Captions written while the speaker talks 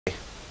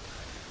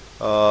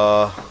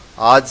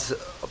आज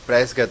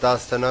प्रेस घेता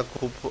आसतना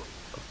खूब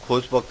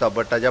खोस भोगता,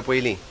 बट ताच्या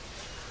पयलीं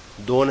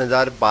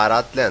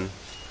 2012तल्यान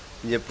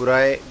म्हणजे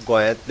पुराय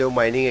गोंयांतल्यो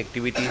मायनींग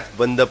एक्टिविटीज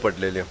बंद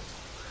पडलेल्यो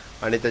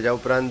आनी ताच्या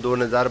उपरांत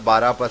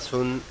 2012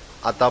 पासून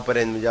आतां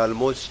पर्यंत म्हणजे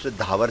ऑलमोस्ट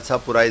 10 वर्सां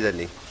पुराय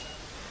जाली.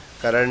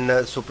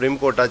 कारण सुप्रीम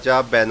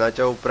कोर्टाच्या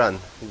बॅनाच्या उपरांत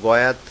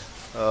गोंयांत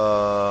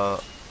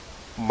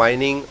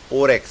मायनींग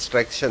ओर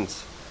एक्स्ट्रॅक्शन्स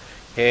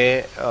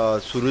हे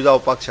सुरू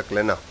जावपाक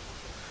शकले ना.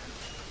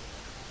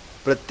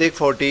 प्रत्येक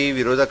फावटी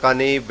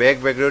विरोधकांनी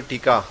वेगवेगळ्यो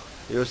टिका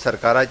ह्यो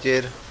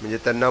सरकाराचेर म्हणजे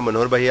तेन्ना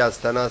मनोहर भाई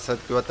आसतना आसत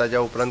किंवा ताच्या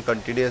उपरांत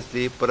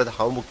कंटिन्युअसली परत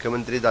हांव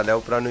मुख्यमंत्री जाल्या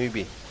उपरांतूय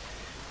बी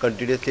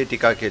कंटिन्युअसली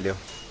टिका केल्यो.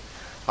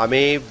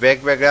 आमी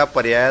वेगवेगळ्या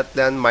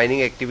पर्यायांतल्यान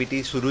मायनींग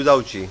एक्टिविटी सुरू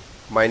जावची,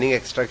 मायनींग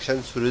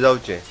एक्स्ट्रॅक्शन सुरू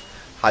जावचें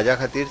हाज्या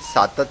खातीर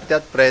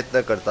सातत्यात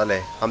प्रयत्न करताले.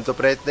 आमचो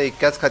प्रयत्न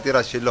इतक्याच खातीर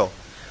आशिल्लो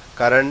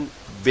कारण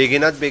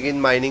बेगिनात बेगीन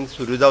मायनींग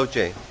सुरू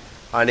जावचें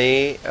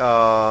आनी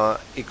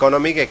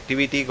इकॉनॉमीक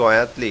एक्टिविटी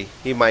गोंयांतली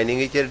ही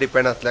मायनिंगेचेर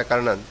डिपेंड आसल्या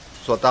कारणान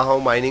स्वता हांव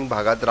मायनींग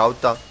भागांत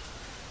रावतां.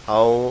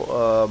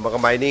 म्हाका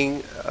मायनींग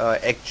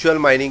एक्चुअल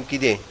मायनींग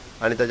कितें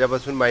आनी ताच्या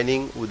पासून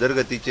मायनींग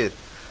उदरगतीचेर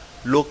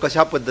लोक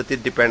कशा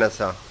पद्दतीन डिपेंड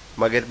आसा.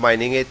 मागीर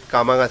मायनिंगेंत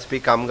कामाक आसपी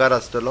कामगार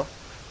आसतलो,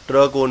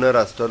 ट्रक ओनर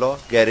आसतलो,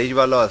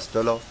 गॅरेजवालो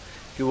आसतलो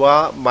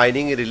किंवा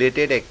मायनींग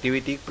रिलेटेड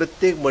एक्टिविटीक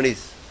प्रत्येक मनीस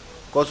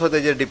कसो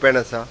तेजेर डिपेंड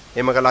आसा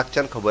हें म्हाका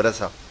लागच्यान खबर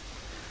आसा.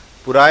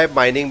 पुराय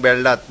मायनींग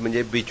बेल्टांत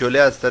म्हणजे बिचोले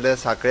आसतले,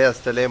 सांखळे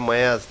आसतले,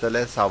 मये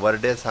आसतले,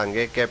 सावर्डे,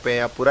 सांगे, केपें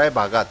ह्या पुराय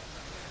भागांत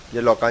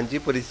म्हणजे लोकांची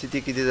परिस्थिती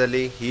कितें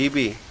जाली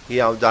ही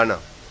हांव जाणा.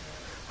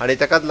 आनी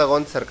ताकाच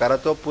लागून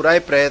सरकाराचो पुराय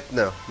प्रयत्न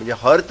म्हणजे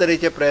हर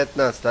तरेचे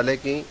प्रयत्न आसताले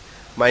की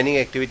मायनींग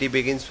एक्टिविटी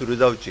बेगीन सुरू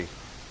जावची.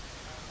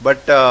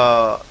 बट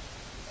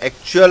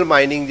एक्चुअल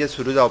मायनींग जे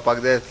सुरू जावपाक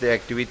जाय आसली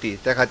एक्टिविटी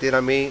त्या खातीर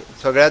आमी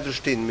सगळ्या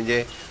दृश्टीन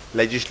म्हणजे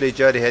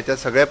लेजिस्लेचर हे ते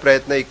सगळे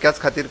प्रयत्न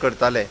इतक्याच खातीर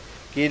करताले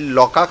की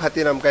लोकां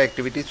खातीर आमकां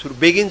एक्टिविटी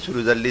बेगीन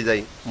सुरू जाल्ली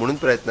जाय म्हणून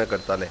प्रयत्न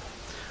करताले.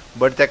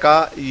 बट ताका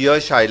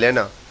यश आयलें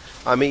ना.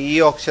 आमी ई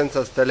ऑक्शन्स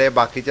आसतले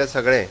बाकीचे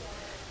सगळे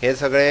हे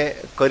सगळे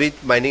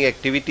करीत मायनींग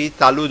एक्टिविटी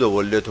चालू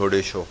दवरल्यो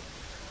थोड्योश्यो.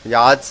 म्हणजे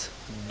आज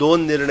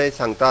 2 निर्णय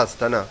सांगता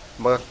आसतना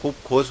म्हाका खूब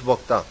खोस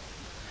भोगता.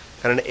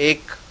 कारण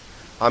एक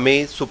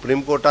आमी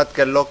सुप्रीम कोर्टात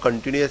केल्लो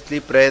कंटिन्युअसली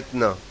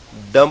प्रयत्न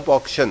डंप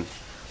ऑक्शन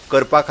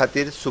करपा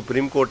खातीर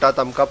सुप्रीम कोर्टात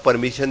आमकां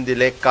परमिशन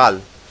दिलें काल.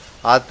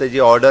 आज तेजी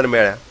ऑर्डर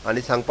मेळ्ळ्या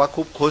आनी सांगपाक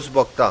खूब खोस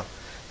भोगता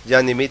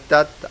ज्या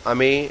निमित्तात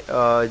आमी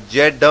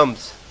जे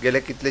डंप्स गेले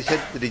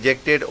कितलेशेच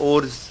रिजेक्टेड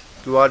ओर्स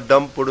किंवा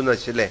डंप पडून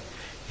आशिल्ले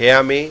हे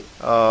आमी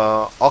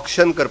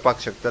ऑक्शन करपाक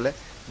शकतले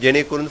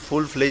जेणे करून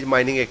फूल फ्लेज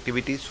मायनींग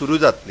एक्टिविटी सुरू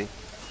जातली.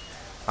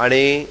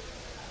 आनी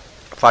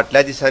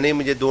फाटल्या दिसांनी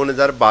म्हणजे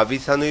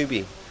 2022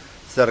 बी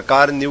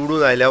सरकार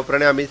निवडून आयल्या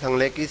उपरांत आमी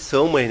सांगलें की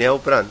 6 म्हयन्या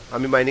उपरांत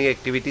आमी मायनींग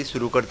एक्टिविटी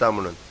सुरू करता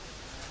म्हणून.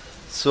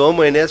 6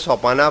 म्हयने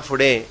सोंपना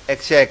फुडें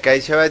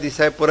 181व्या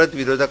दिसा परत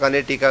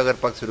विरोधकांनी टिका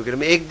करपाक सुरू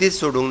केली. एक दीस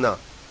सोडूंक ना,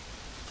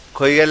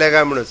 खंय गेले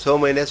काय म्हणून 6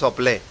 म्हयने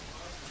सोंपले.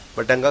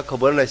 बट तांकां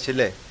खबर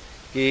नाशिल्लें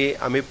की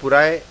आमी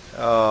पुराय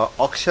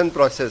ऑक्शन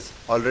प्रोसेस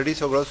ऑलरेडी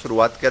सगळो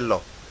सुरवात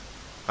केल्लो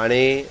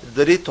आनी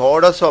जरी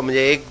थोडोसो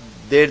म्हणजे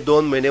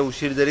 1-1.5-2 म्हयने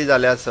उशीर जरी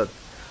जाले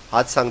आसत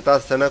आज सांगता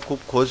आसतना खूब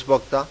खोस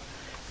भोगता.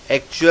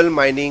 एक्चुअल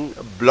मायनींग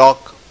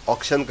ब्लॉक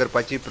ऑक्शन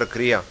करपाची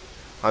प्रक्रिया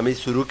आमी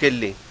सुरू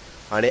केल्ली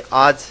आनी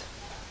आज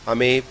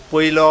आमी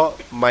पयलो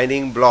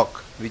mining block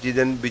which is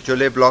in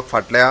Bicholim block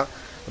फाटल्या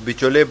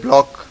बिचोले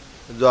ब्लॉक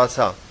जो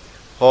आसा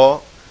हो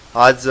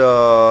आज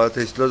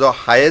थंयसलो जो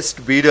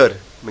हायेस्ट बिडर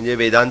म्हणजे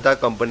वेदांता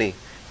कंपनी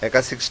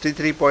हेका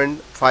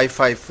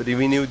 63.55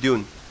 रिव्हेन्यू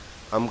दिवन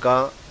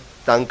आमकां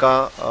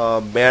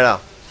तांकां मेळ्ळा.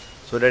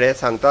 सो दॅट हे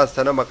सांगता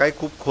आसतना म्हाकाय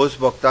खूब खोस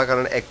भोगता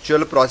कारण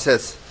एक्चुअल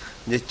प्रोसेस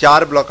म्हणजे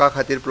 4 ब्लॉका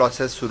खातीर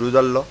प्रोसेस सुरू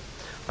जाल्लो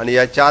आनी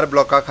ह्या 4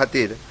 ब्लॉका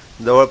खातीर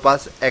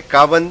जवळपास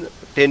 51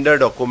 टेंडर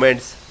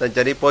डॉक्युमेंट्स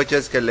तांच्यांनी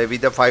परचेस केल्ले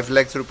with 5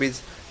 lakh rupees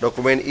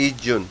document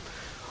each जून.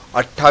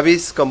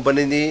 28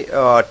 कंपनींनी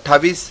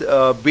 28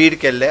 बीड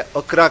केल्ले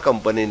 11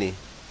 कंपनींनी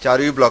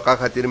 4 ब्लॉका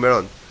खातीर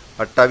मेळोन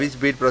 28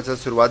 बीड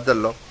प्रोसेस सुरवात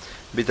जाल्लो.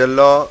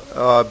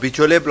 भितरलो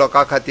बिचोले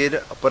ब्लॉका खातीर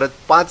परत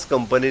 5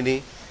 कंपनींनी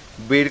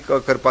बीड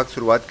करपाक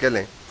सुरवात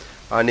केलें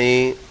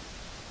आनी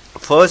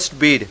first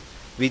Beed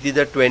with is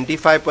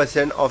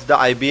 25% of the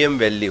IBM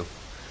value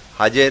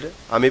हाजेर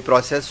आमी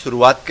प्रोसेस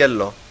सुरवात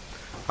केल्लो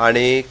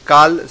आनी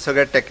काल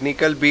सगळे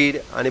टेक्निकल बीड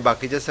आनी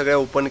बाकीचे सगळे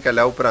ओपन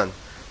केल्या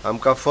उपरांत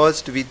आमकां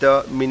first with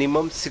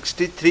minimum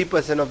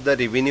 63% of the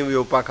revenue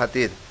येवपा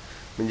खातीर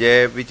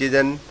म्हणजे which is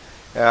an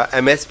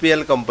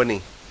MSPL company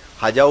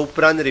हाज्या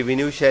उपरांत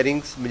रिव्हेन्यू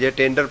शेअरिंग्स म्हणजे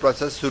टेंडर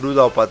प्रोसेस सुरू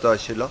जावपाचो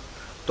आशिल्लो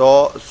तो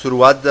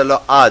सुरवात जालो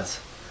आज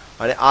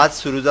आनी आज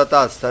सुरू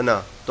जाता आसतना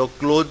तो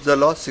क्लोज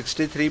जालो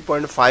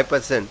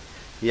 63.5%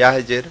 ह्या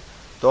हेजेर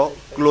तो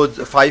क्लोज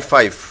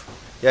 55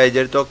 ह्या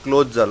हेजेर तो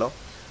क्लोज जालो.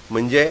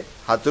 म्हणजे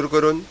हातूर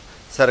करून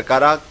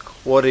सरकाराक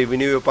हो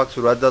रेव्हेन्यू येवपाक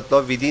सुरवात जातलो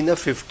विदीन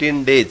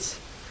 15 डेज.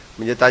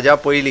 म्हणजे ताज्या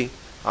पयलीं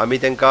आमी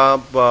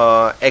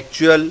तांकां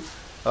एक्चुअल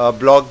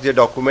ब्लॉक जे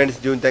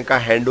डॉक्युमेंट्स दिवन तांकां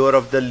hand over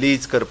of the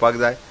lease करपाक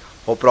जाय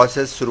हो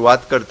प्रोसेस सुरवात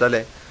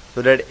करतले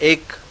सो दॅट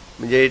एक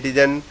म्हणजे it is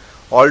an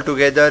all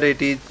together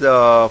it is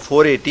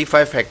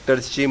 485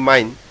 हेक्टर्सची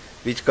mine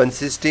which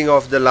consisting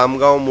of the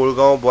Lamgaon,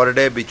 मुळगांव,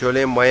 बोर्डे,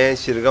 बिचोले, मये,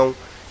 शिरगांव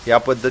ह्या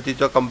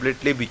पद्दतीचो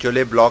कंप्लिटली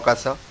बिचोले ब्लॉक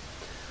आसा.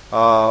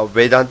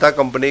 वेदांता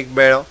कंपनीक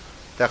मेळ्ळो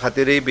त्या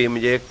खातीरय बी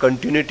म्हणजे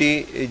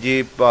कंटिन्युटी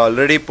जी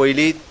ऑलरेडी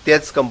पयलीं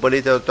तेच कंपनी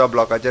त्या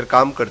ब्लॉकाचेर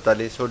काम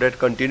करताली, सो डॅट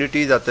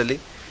कंटिन्युटी जातली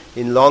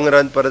इन लॉंग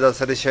रन परत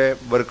आसा तशे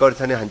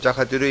वर्कर्स आनी हांच्या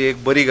खातीरूय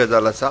एक बरी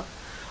गजाल आसा.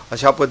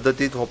 अशा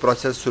पद्दतीन हो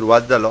प्रोसेस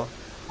सुरवात जालो.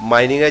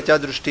 मायनिंगाच्या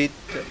दृश्टीत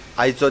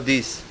आयचो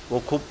दीस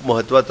हो खूब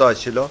म्हत्वाचो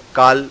आशिल्लो.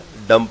 काल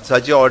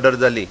डंप्साची ऑर्डर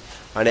जाली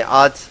आनी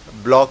आज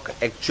ब्लॉक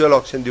एक्च्युअल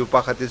ऑप्शन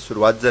दिवपा खातीर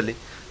सुरवात जाली.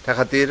 त्या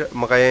खातीर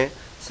म्हाका हें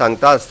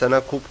सांगता आसतना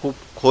खूब खूब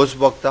खोस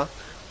भोगता.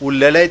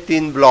 उरलेले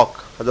 3 ब्लॉक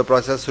हाजो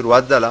प्रोसेस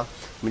सुरवात जाला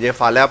म्हणजे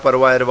फाल्यां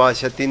परवा एरवा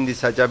अशे 3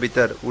 दिसाच्या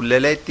भितर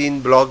उरलेले 3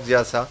 ब्लॉक जे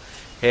आसा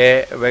हे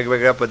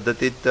वेगवेगळ्या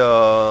पद्दतीत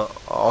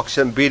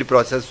ऑप्शन बीड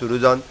प्रोसेस सुरू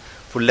जावन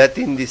फुडल्या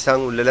 3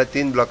 दिसांक उरलेल्या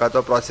 3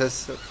 ब्लॉकाचो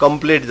प्रोसेस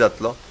कंप्लीट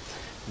जातलो,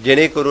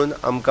 जेणे करून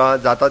आमकां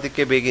जाता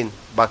तितके बेगीन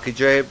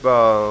बाकीचे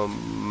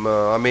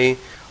आमी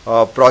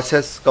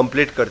प्रोसेस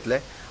कंप्लीट करतले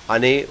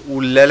आनी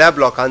उरलेल्या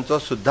ब्लॉकांचो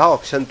सुद्धा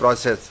ऑप्शन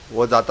प्रोसेस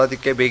हो जाता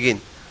तितके बेगीन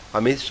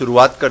आमी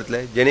सुरवात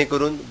करतले, जेणे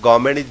करून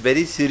government is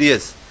very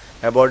serious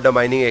about the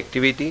mining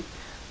activity.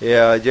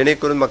 जेणे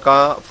करून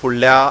म्हाका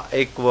फुडल्या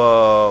एक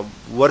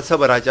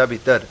वर्सभराच्या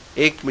भितर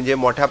एक म्हणजे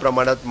मोठ्या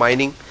प्रमाणात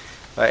मायनिंग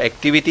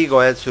एक्टिविटी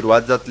गोंयांत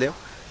सुरवात जातल्यो.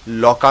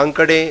 लोकां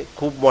कडेन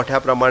खूब मोठ्या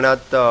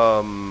प्रमाणात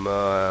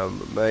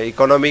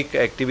इकॉनॉमीक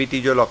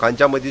एक्टिविटी ज्यो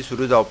लोकांच्या मदीं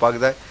सुरू जावपाक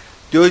जाय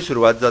त्योय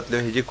सुरवात जातल्यो,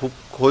 हेजी खूब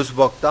खोस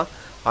भोगता.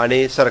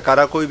 आनी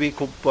सरकाराकूय बी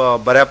खूब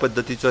बऱ्या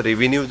पद्दतीचो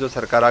रेव्हेन्यू जो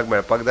सरकाराक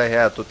मेळपाक जाय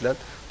ह्या हातूंतल्यान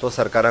तो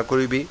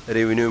सरकाराकूय बी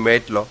रेव्हेन्यू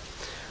मेळटलो.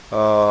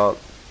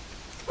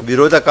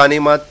 विरोधकांनी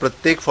मात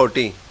प्रत्येक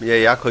फावटी म्हणजे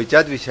ह्या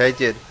खंयच्याच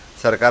विशयाचेर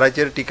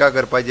सरकाराचेर टिका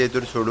करपाचे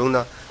हेतून सोडूंक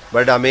ना,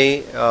 बट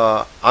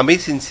आमी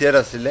सिन्सियर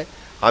आशिल्ले,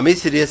 आमी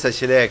सिरियस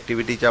आशिल्ले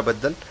एक्टिविटीच्या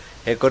बद्दल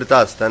हें करता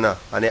आसतना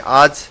आनी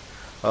आज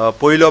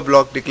पयलो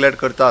ब्लॉक डिक्लेअर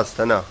करता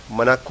आसतना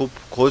मनाक खूब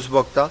खोस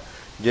भोगता,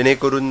 जेणे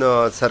करून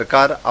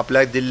सरकार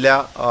आपल्याक दिल्ल्या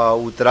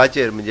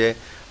उतराचेर म्हणजे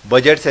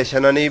बजेट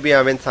सेशनानूय बी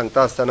हांवें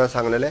सांगता आसतना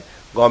सांगलेलें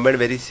गव्हर्मेंट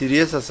व्हेरी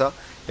सिरियस आसा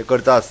हे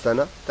करता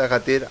आसतना. त्या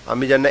खातीर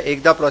आमी जेन्ना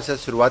एकदा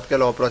प्रोसेस सुरवात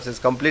केलो हो प्रोसेस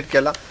कंप्लीट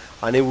केला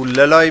आनी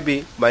उरलेलोय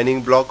बी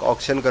मायनिंग ब्लॉक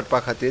ऑप्शन करपा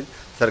खातीर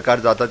सरकार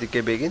जाता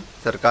तितके बेगीन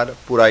सरकार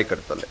पुराय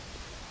करतले.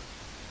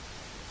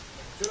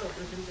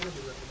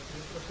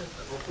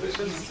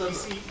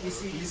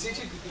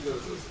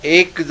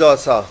 एक जो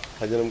आसा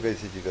हाजेर आमकां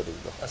एसीची गरज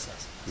ना.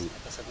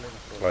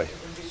 हय,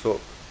 सो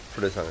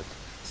फुडें सांगात.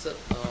 Sir,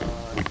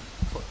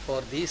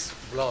 for these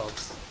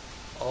blocks,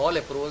 all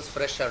approvals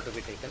fresh are to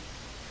be taken.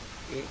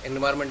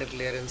 Environmental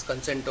clearance,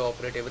 consent to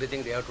operate,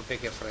 everything they have to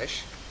take a fresh.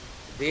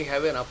 They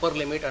have an upper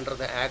limit under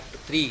the Act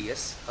 3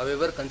 years.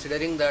 However,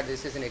 considering that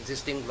this is an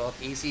existing block,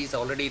 EC is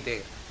already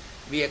there,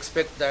 we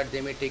expect that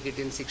they may take it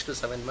in 6 to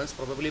 7 months,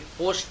 probably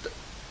post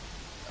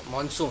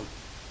monsoon.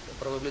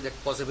 Probably that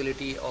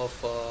possibility of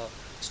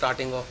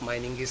starting of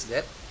mining is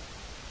there,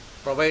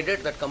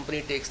 provided that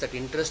company takes that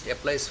interest,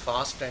 applies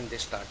fast and they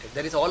start it.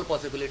 There is all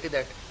possibility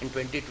that in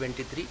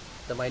 2023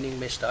 the mining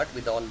may start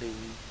with all the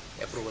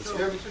approvals. So,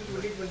 mission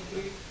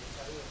 2023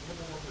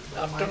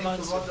 after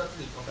monsoon.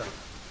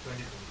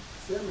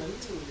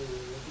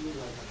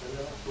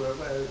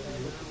 Whoever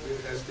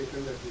has taken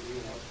that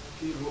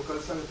local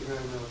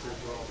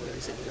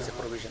It's a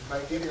provision.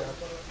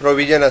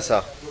 Provision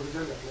आसा.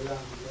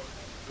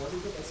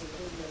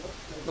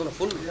 No,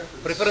 full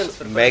preference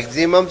for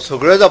maximum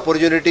सगळ्योच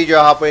opportunity ज्यो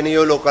आहा पळय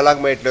ह्यो लोकलाक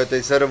मेळटल्यो.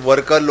 थंयसर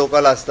worker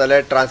local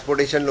आसतले,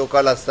 transportation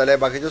local आसतले,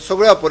 बाकीच्यो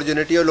सगळ्यो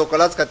ऑपॉर्च्युनिटी ह्यो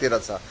लोकलाच खातीर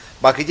आसा.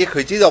 बाकीची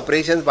खंयचीच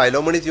ऑपरेशन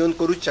भायलो मनीस येवन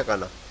करूच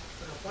शकना.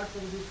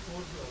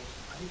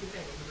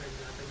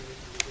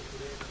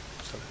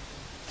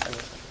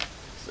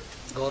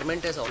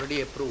 Government has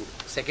already approved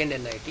second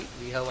NIT.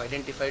 We have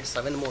identified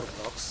 7 more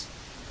blocks,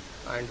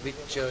 and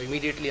which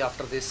immediately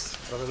after this,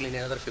 probably in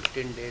another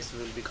 15 days, we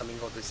will be coming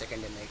out with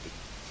second NIT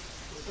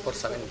for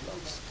 7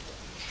 blocks.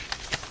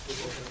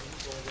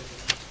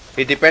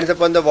 It depends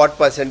upon the what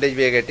percentage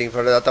we are getting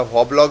for आता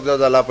हो block जो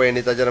जाला पळय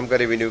न्ही ताचेर आमकां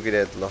revenue कितें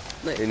येतलो.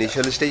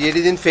 Initial stage it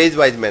is in phase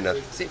wise manner.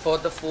 See, for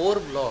the 4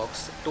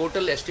 blocks,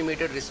 total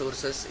estimated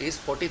resources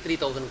is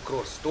 43,000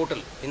 crores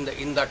total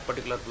in that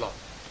particular block.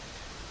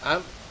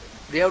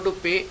 They have to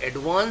pay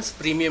advance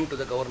premium to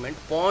the government,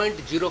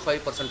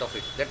 0.05% of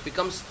it. That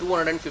becomes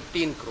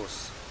 215 crores.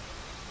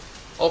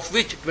 Of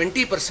which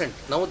 20%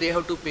 now they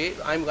have to pay.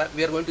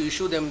 We are going to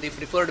issue them the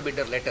preferred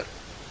bidder letter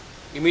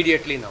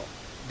immediately now.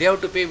 They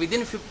have to pay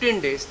within 15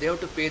 days. They have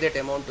to pay that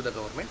amount to the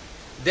government.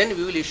 Then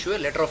we will issue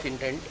a letter of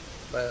intent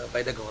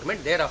by the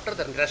government. Thereafter,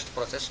 the rest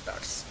process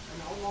starts.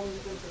 And how long will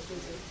it take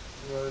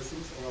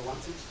since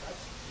once it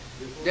starts?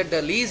 That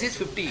the lease is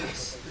 50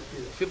 years.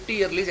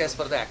 50-year lease as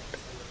per the Act.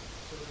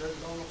 So there's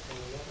a lot of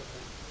time.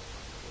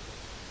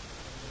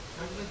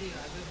 What were the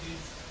other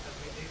deals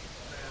submitted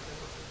by other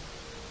persons?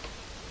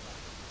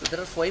 So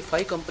there are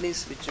five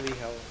companies which we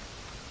have.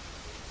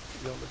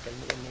 You want to tell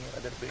me any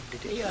other bid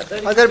details?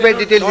 Other bid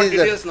details Not is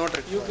there. details, not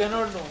You required.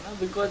 cannot know, na,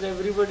 because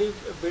everybody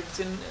bids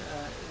in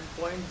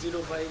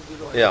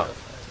 0.0501. Yeah.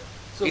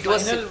 So It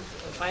was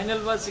final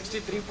was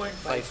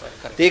 63.55.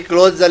 Correct. ती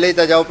close झाली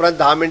त्याच्या उपरांत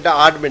 10 मिनिटं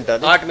 8 मिनिटं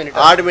न्ही? 8 मिनिटं.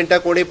 8 मिनिटं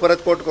कोणी परत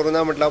कोट करू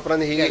ना म्हटल्या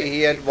उपरांत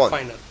ही हॅड वॉन.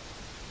 Final.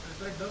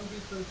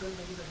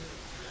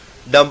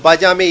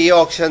 डंपाचे आमी ई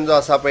ऑक्शन जो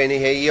आसा पळय न्ही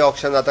हे ई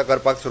ऑक्शन आतां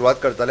करपाक सुरवात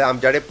करतले.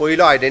 आमचे कडेन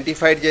पयलो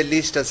आयडेंटिफायड जे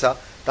लिस्ट आसा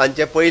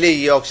तांचे पयले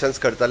ई ऑक्शन्स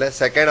करतले.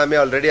 सेकंड आमी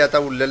ऑलरेडी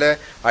आतां उरलेले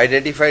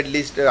आयडेंटिफायड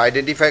लिस्ट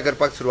आयडेंटिफाय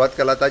करपाक सुरवात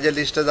केला ताजे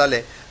लिस्ट जाले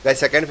काय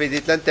सेकंड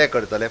फेजींतल्यान ते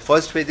करतले.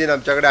 फर्स्ट फेजीन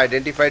आमच्या कडेन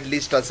आयडेंटिफायड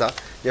लिस्ट आसा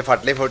जे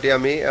फाटले फावटी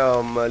आमी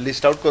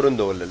लिस्ट आउट करून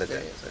दवरलेले ते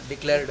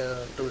Declared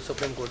to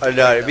Supreme Court.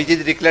 Which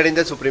is declared in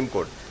the supreme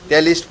court.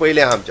 ते लिस्ट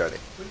पयले आहा आमच्या कडेन.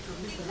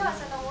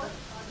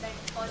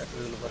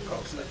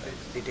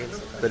 Details.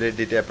 तरी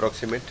डिटे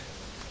अप्रॉक्सिमेट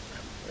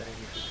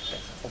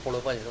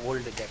पळोवपाचें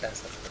ओल्ड डेटा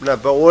आसा. ना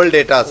ओल्ड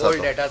डेटा आसा Old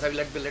तो. data आसा.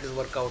 Let's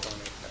work out on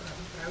it.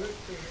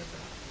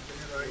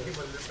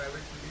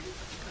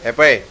 हे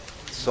पळय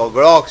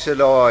सगळो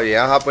ऑक्शन हे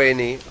आहा पळय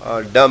न्ही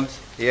डम्प्स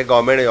हे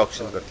गव्हर्मेंट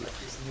ऑक्शन करतले.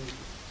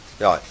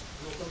 हय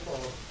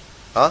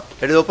हां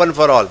it is open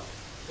for all.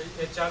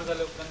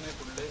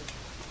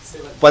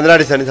 15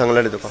 दिसांनी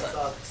सांगला न्ही तुका.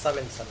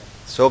 7.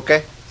 So okay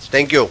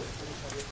thank you.